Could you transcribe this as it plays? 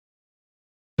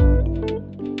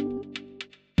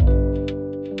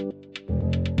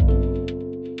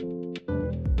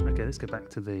let's go back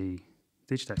to the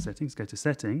Digitakt settings, go to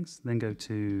settings, then go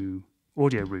to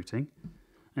audio routing,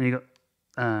 and you've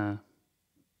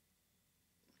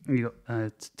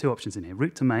got two options in here.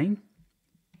 Route to main,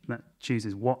 that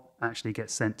chooses what actually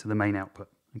gets sent to the main output.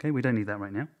 Okay, we don't need that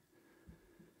right now.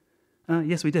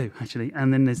 Yes, we do, actually.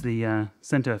 And then there's the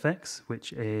send to FX,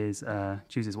 which is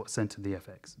chooses what's sent to the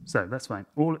FX. So that's fine.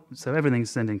 So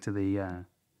everything's sending to the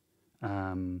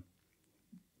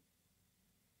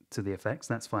effects.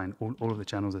 That's fine. All of the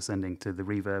channels are sending to the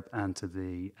reverb and to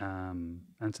the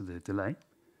delay.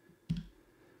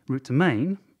 Route to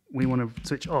main, we want to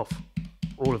switch off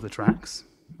all of the tracks.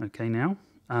 Okay, now.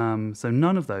 So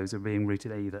none of those are being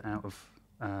routed either out of.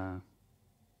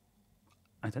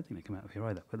 I don't think they come out of here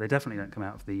either, but they definitely don't come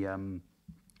out of the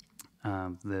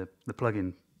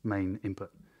plugin main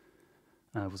input.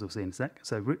 As we'll see in a sec.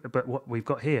 So, but what we've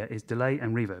got here is delay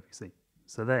and reverb. You see,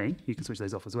 so you can switch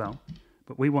those off as well.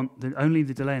 But we want only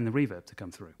the delay and the reverb to come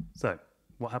through. So,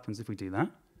 what happens if we do that?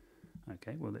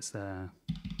 Okay, well let's go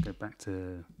back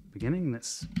to beginning.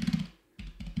 Let's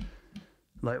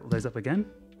light all those up again,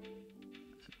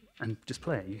 and just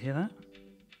play it. You hear that?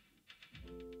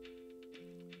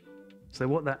 So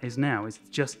what that is now is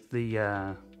just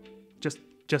the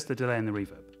just the delay and the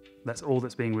reverb. That's all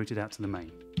that's being routed out to the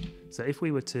main. So if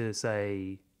we were to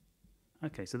say,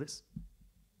 okay, so let's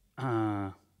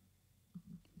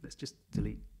just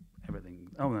delete everything.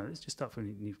 Oh no, let's just start from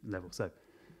a new level. So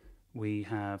we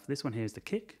have this one here is the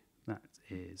kick. That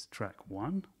is track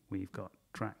 1. We've got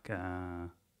track.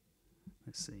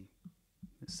 Let's see.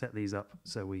 Let's set these up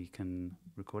so we can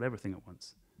record everything at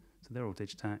once. So they're all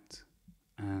Digitakt.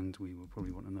 And we will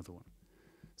probably want another one.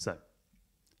 So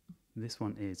this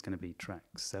one is going to be track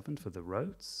 7 for the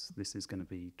Rhodes. This is going to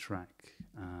be track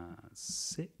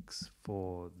 6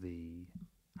 for the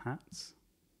hats.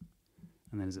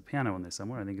 And then there's a piano on there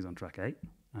somewhere. I think it's on track 8.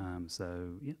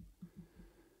 So yeah,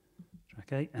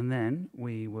 track 8. And then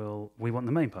we want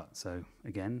the main part. So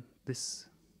again,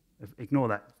 ignore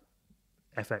that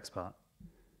FX part.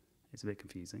 It's a bit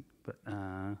confusing, but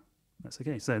that's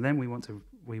okay. So then we will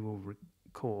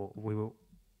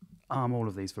arm all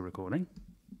of these for recording,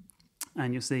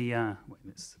 and you'll see, wait,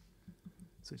 let's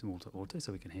switch them all to auto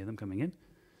so we can hear them coming in.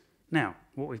 Now,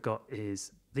 what we've got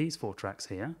is these 4 tracks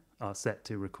here are set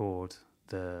to record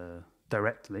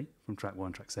directly from track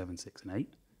 1, track 7, 6, and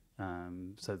 8.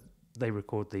 So they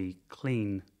record the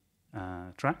clean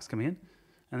tracks coming in,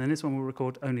 and then this one will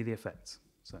record only the effects.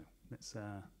 So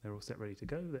they're all set ready to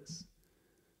go. Is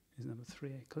number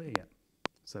 3 clear yet?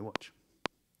 So watch.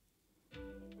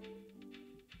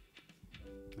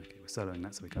 Okay, we're soloing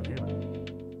that so we can't hear it.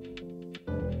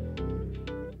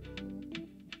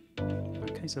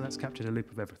 Okay, so that's captured a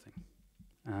loop of everything.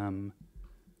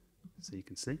 So you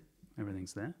can see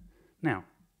everything's there. Now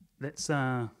let's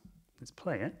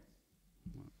play it.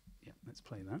 Well, yeah, let's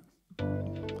play that,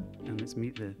 and let's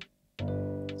mute the.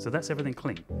 So that's everything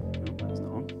clean. Oh, that's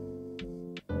not on.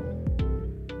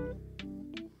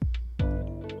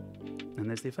 And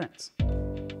there's the effects.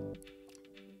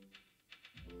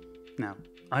 Now,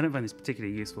 I don't find this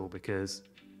particularly useful because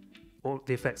all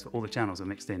the effects for all the channels are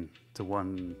mixed into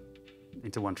one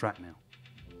track now,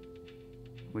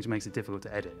 which makes it difficult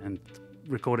to edit. And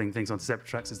recording things onto separate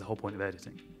tracks is the whole point of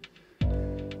editing.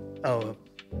 Oh,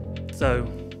 so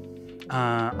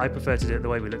I prefer to do it the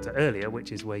way we looked at earlier,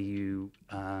 which is where you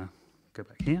go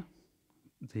back here,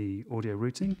 the audio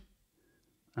routing,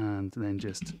 and then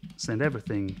just send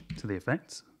everything to the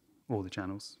effects, all the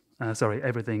channels.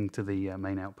 Everything to the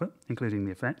main output, including the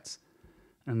effects,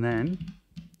 and then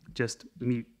just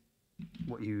mute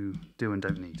what you do and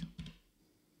don't need.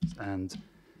 And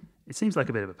it seems like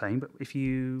a bit of a pain, but if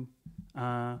you,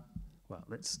 well,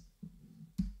 let's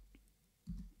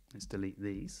delete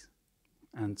these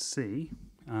and see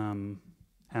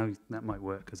how that might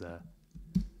work as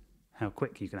how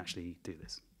quick you can actually do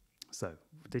this. So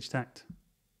Digitakt,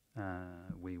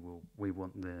 we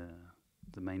want the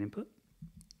main input.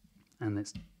 And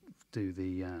let's do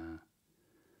the,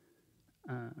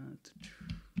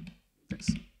 let's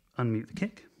unmute the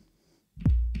kick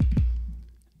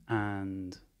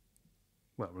and,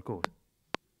 well, record.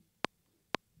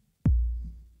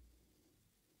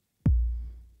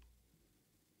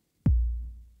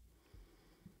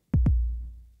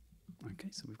 Okay,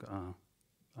 so we've got our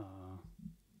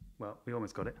well, we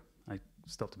almost got it. I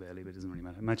stopped a bit early, but it doesn't really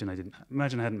matter. Imagine I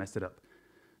hadn't messed it up.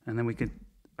 And then we could,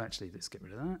 actually, let's get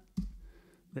rid of that.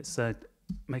 Let's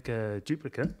make a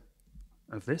duplicate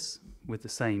of this with the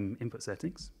same input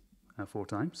settings 4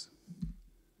 times.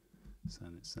 So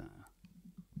let's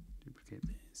duplicate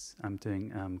this. I'm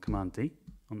doing Command D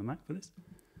on the Mac for this.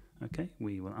 Okay,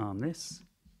 we will arm this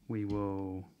we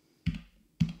will,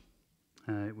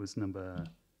 it was number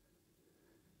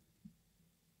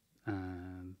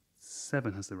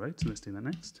 7 has the road, so let's do that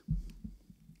next,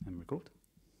 and record.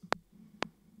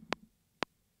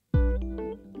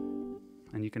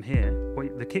 And you can hear,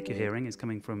 the kick you're hearing is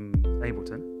coming from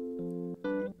Ableton.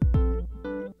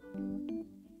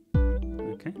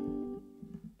 Okay.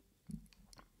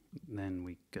 Then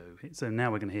we go here. So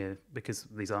now we're going to hear, because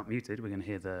these aren't muted, we're going to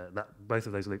hear both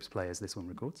of those loops play as this one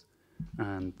records.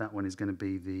 And that one is going to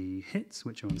be the hits,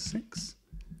 which are on 6.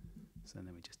 So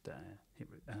then we just hit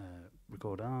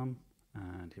record arm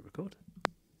and hit record.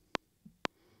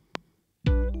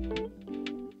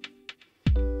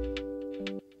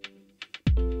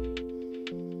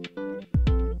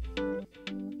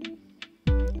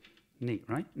 Neat,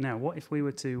 right? Now, what if we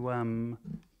were to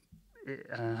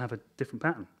have a different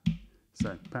pattern?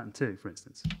 So, pattern 2, for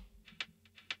instance.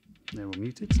 They're all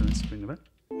muted, so let's bring them back.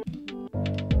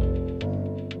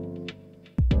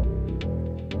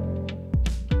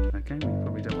 Okay, we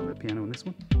probably don't want the piano on this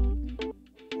one.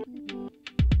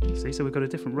 See, so we've got a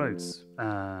different Rhodes,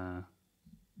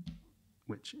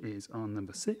 which is on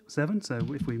number 7. So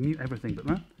if we mute everything but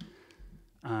that,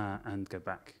 and go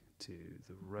back to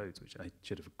the Rhodes, which I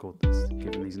should have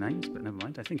given these names, but never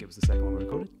mind. I think it was the second one we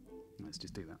recorded. Let's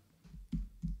just do that.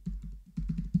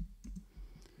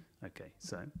 Okay,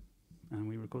 so, and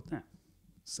we record that.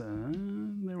 So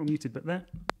they're all muted but there,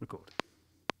 record.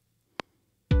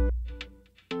 Okay,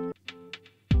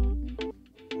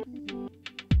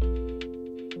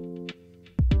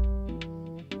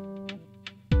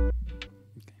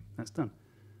 that's done.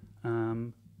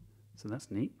 So that's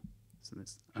neat. So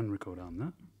let's unrecord arm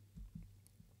that.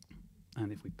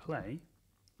 And if we play,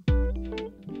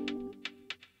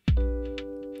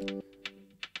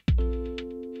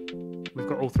 we've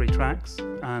got all 3 tracks,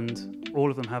 and all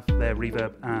of them have their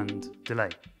reverb and delay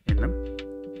in them,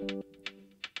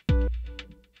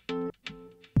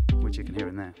 which you can hear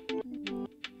in there.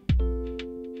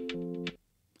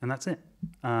 And that's it.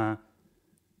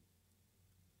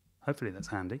 Hopefully that's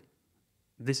handy.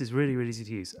 This is really, really easy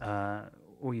to use.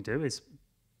 All you do is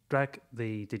drag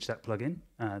the Digitakt plugin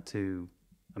to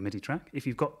a MIDI track. If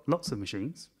you've got lots of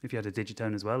machines, if you had a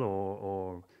Digitone as well,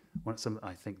 or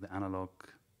I think the analog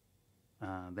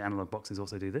boxes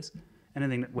also do this.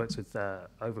 Anything that works with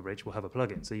Overbridge will have a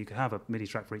plugin, so you could have a MIDI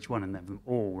track for each one and have them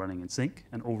all running in sync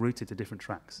and all routed to different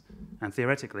tracks. And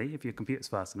theoretically, if your computer's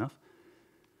fast enough,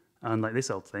 unlike this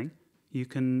old thing, you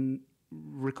can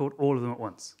record all of them at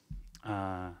once,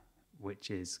 which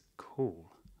is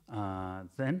cool.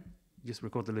 Then you just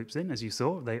record the loops in. As you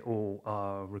saw, they all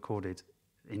are recorded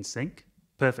in sync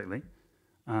perfectly,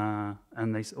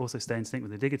 and they also stay in sync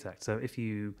with the Digitakt. So if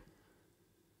you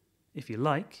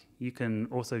like, you can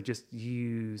also just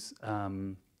use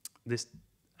this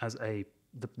as the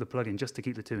plugin just to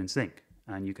keep the 2 in sync.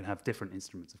 And you can have different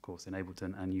instruments, of course, in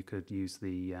Ableton, and you could use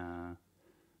the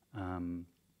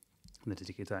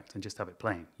Digitakt and just have it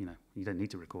playing. You know, you don't need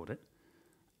to record it.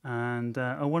 And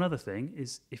one other thing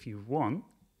is, if you want,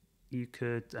 you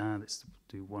could, let's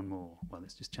do one more. Well,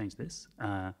 let's just change this.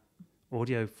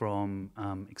 Audio from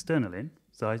external in.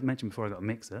 So I mentioned before I got a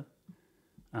mixer.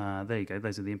 There you go,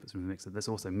 those are the inputs from the mixer. There's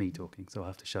also me talking, so I'll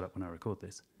have to shut up when I record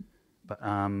this. But,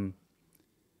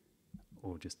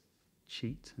 or just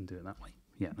cheat and do it that way.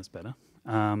 Yeah, that's better.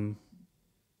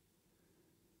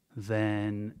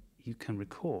 Then you can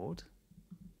record.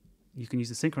 You can use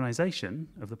the synchronization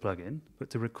of the plugin, but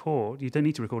to record, you don't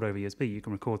need to record over USB. You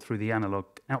can record through the analog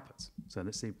outputs. So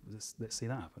let's see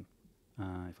that happen.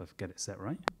 If I get it set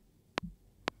right.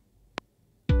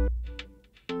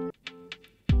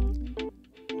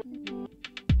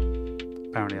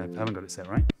 Apparently I haven't got it set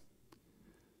right.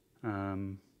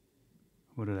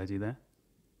 What did I do there?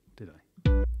 Did I?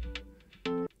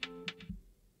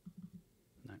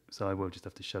 No. So I will just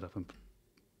have to shut up and.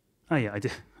 Oh yeah, I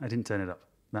did. I didn't turn it up.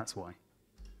 That's why.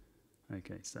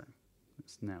 Okay, so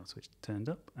let's now switch to turned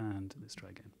up and let's try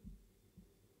again.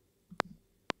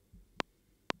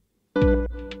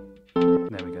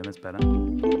 There we go, that's better.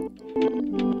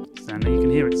 So now you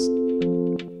can hear it.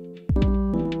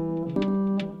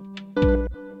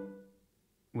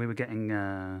 We were getting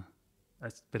a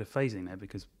bit of phasing there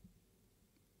because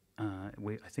I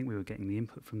think we were getting the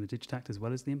input from the Digitakt as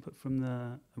well as the input from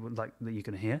that you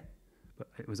can hear. But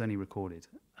it was only recorded.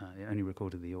 It only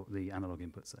recorded the analog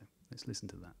input. So let's listen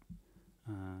to that.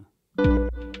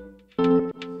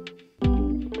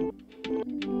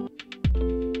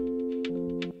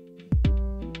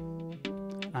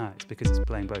 It's because it's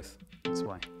playing both. That's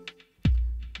why.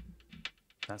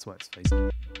 That's why it's phasing.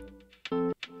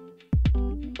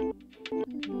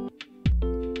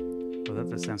 Well,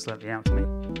 does sound slightly out to me.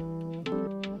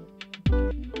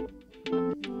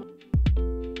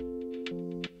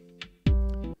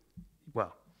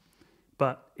 Well,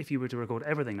 but if you were to record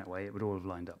everything that way, it would all have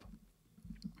lined up.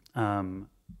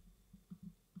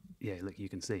 Yeah, look, you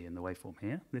can see in the waveform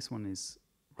here, this one is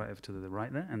right over to the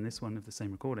right there, and this one of the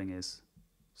same recording is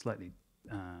slightly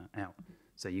out.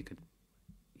 So you could,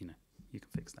 you know, you can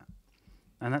fix that.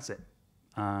 And that's it.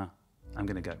 I'm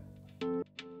going to go.